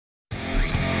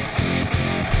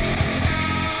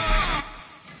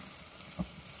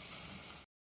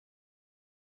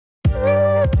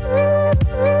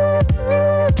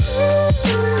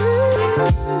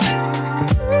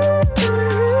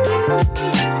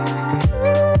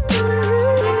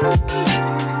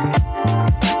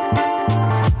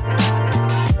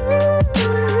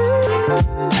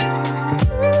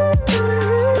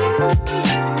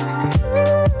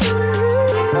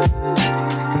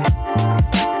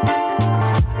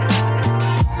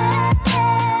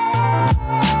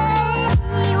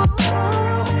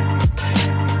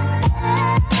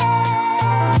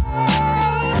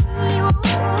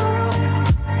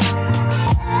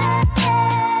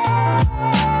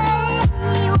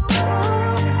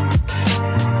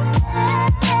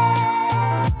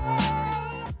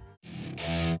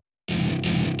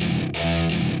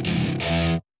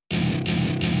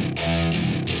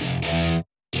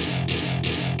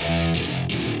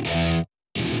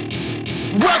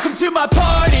to my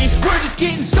party, we're just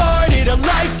getting started. A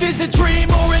life is a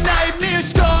dream or a nightmare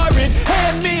scarring.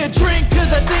 Hand me a drink,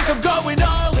 cause I think I'm going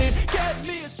all in. Get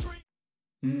me a street.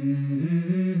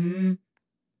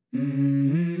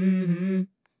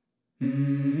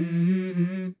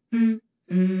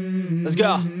 Let's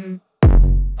go.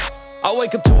 I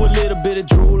wake up to a little bit of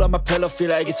drool on my pillow,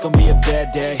 feel like it's gonna be a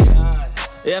bad day.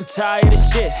 Yeah, I'm tired of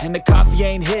shit, and the coffee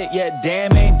ain't hit yet,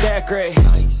 damn, ain't that great.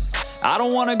 I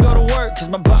don't wanna go to work, cause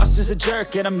my boss is a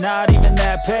jerk, and I'm not even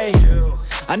that paid.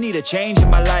 I need a change in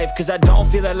my life, cause I don't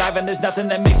feel alive, and there's nothing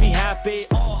that makes me happy.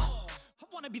 I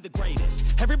wanna be the greatest,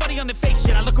 everybody on the fake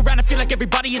shit. I look around and feel like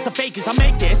everybody is the fakest. I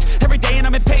make this every day and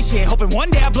I'm impatient, hoping one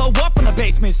day I blow up from the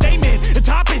basement. Statement, the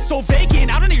top is so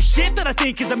vacant, I don't hear shit that I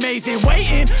think is amazing.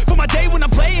 Waiting for my day when I'm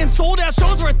playing sold out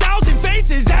shows for 1,000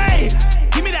 faces. Hey,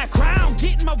 give me that crown,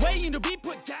 get in my way and to be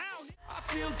put down. I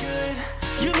feel good,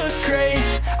 you look great,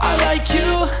 I like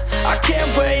you, I can't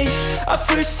wait. A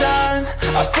first time,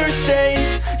 a first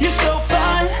date, you're so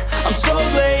fine, I'm so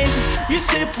late. You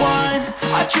sip wine,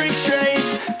 I drink straight,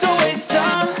 don't waste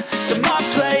time to my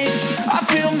place. I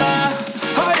feel my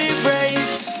heart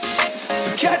erase,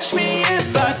 so catch me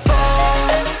if I fall.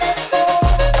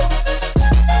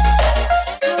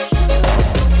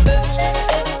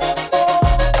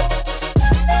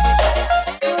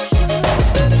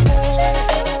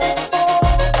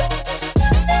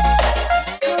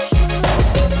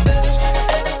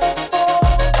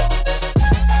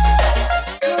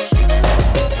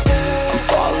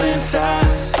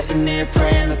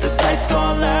 Praying that this night's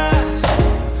gonna last.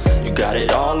 You got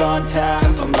it all on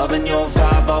tap, I'm loving your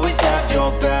vibe, always have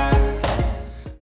your back.